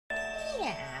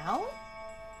Meow.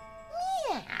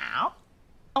 Meow.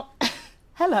 Oh,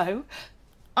 hello.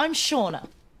 I'm Shauna,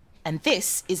 and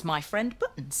this is my friend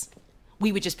Buttons.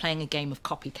 We were just playing a game of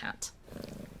copycat.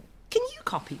 Can you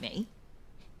copy me?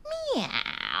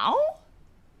 Meow.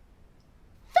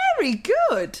 Very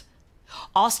good.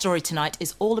 Our story tonight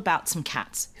is all about some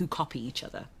cats who copy each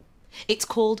other. It's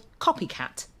called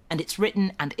Copycat, and it's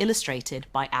written and illustrated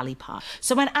by Ali Parr.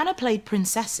 So when Anna played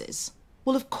princesses,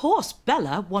 well, of course,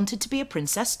 Bella wanted to be a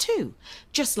princess too,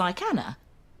 just like Anna.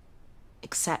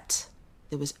 Except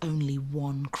there was only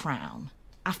one crown.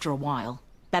 After a while,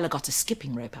 Bella got a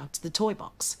skipping rope out of the toy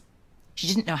box. She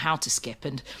didn't know how to skip,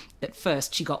 and at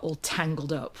first she got all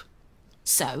tangled up.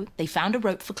 So they found a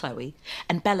rope for Chloe,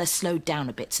 and Bella slowed down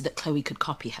a bit so that Chloe could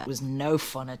copy her. It was no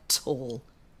fun at all.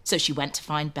 So she went to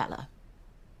find Bella.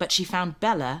 But she found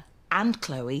Bella and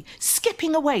Chloe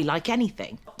skipping away like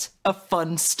anything. What a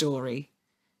fun story.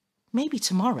 Maybe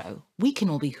tomorrow we can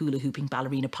all be hula hooping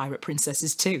ballerina pirate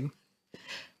princesses too.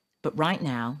 But right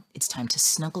now it's time to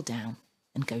snuggle down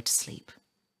and go to sleep.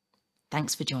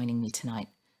 Thanks for joining me tonight,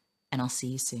 and I'll see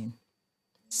you soon.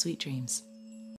 Sweet dreams.